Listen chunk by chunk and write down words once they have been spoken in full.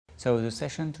So the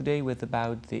session today was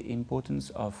about the importance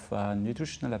of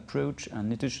nutritional approach and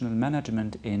nutritional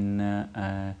management in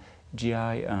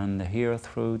GI and ear,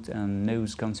 throat and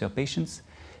nose cancer patients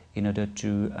in order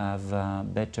to have a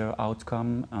better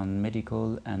outcome on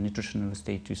medical and nutritional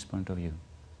status point of view.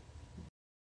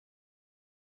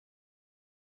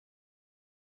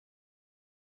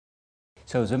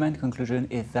 So the main conclusion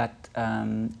is that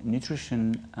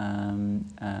nutrition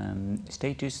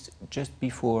status just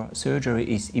before surgery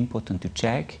is important to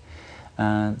check.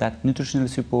 That nutritional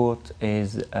support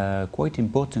is quite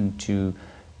important to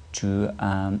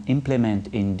implement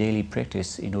in daily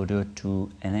practice in order to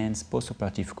enhance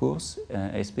post-operative course,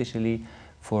 especially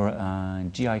for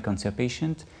GI cancer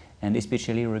patient, and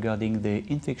especially regarding the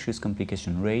infectious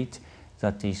complication rate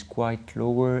that is quite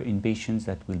lower in patients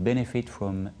that will benefit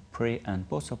from pre- and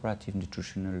post-operative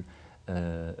nutritional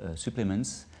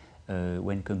supplements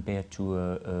when compared to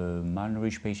a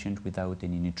malnourished patient without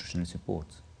any nutritional support.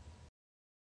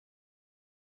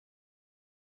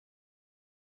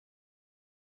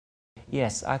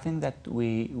 Yes, I think that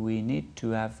we need to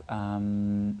have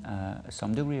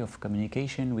some degree of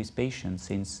communication with patients,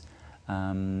 since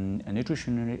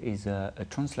nutrition is a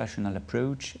translational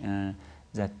approach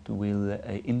that will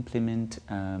implement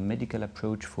a medical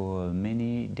approach for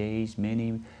many days,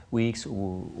 many weeks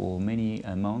or many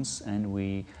months, and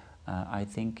we, I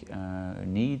think,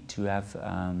 need to have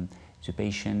the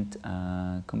patient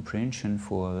comprehension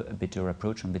for a better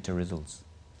approach and better results.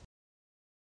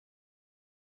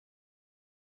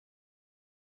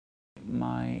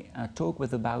 My talk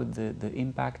was about the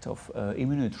impact of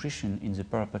immunonutrition in the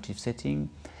perioperative setting.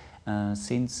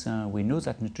 Since we know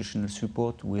that nutritional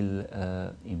support will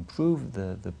improve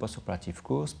the post-operative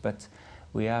course, but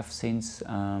we have since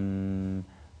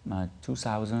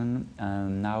 2000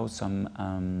 now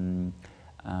some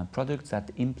products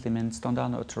that implement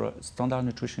standard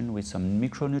nutrition with some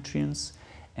micronutrients,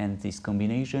 and this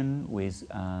combination with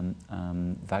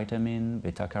vitamin,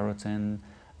 beta-carotene,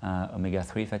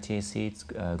 omega-3 fatty acids,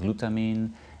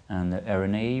 glutamine and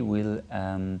RNA will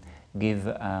give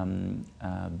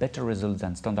better results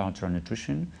than standard natural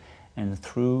nutrition. And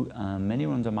through many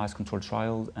randomized controlled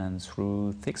trials and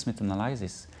through fixed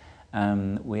meta-analysis,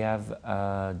 we have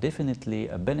definitely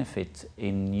a benefit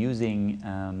in using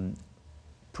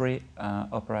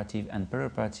pre-operative and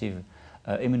perioperative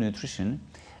immunonutrition,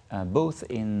 both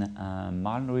in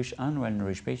malnourished and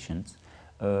well-nourished patients,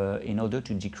 in order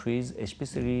to decrease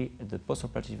especially the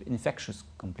post-operative infectious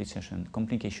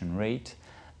complication rate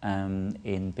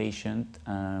in patients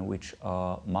which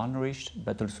are malnourished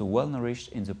but also well-nourished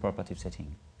in the perioperative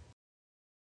setting.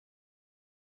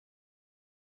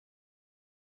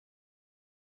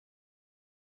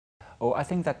 Oh, I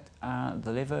think that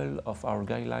the level of our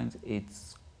guidelines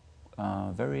is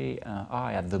very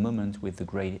high at the moment, with the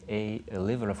grade A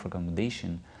level of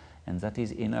recommendation, and that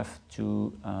is enough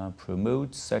to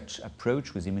promote such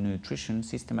approach with immunonutrition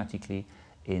systematically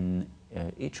in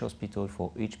each hospital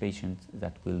for each patient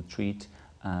that will treat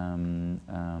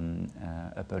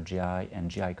upper GI and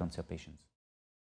GI cancer patients.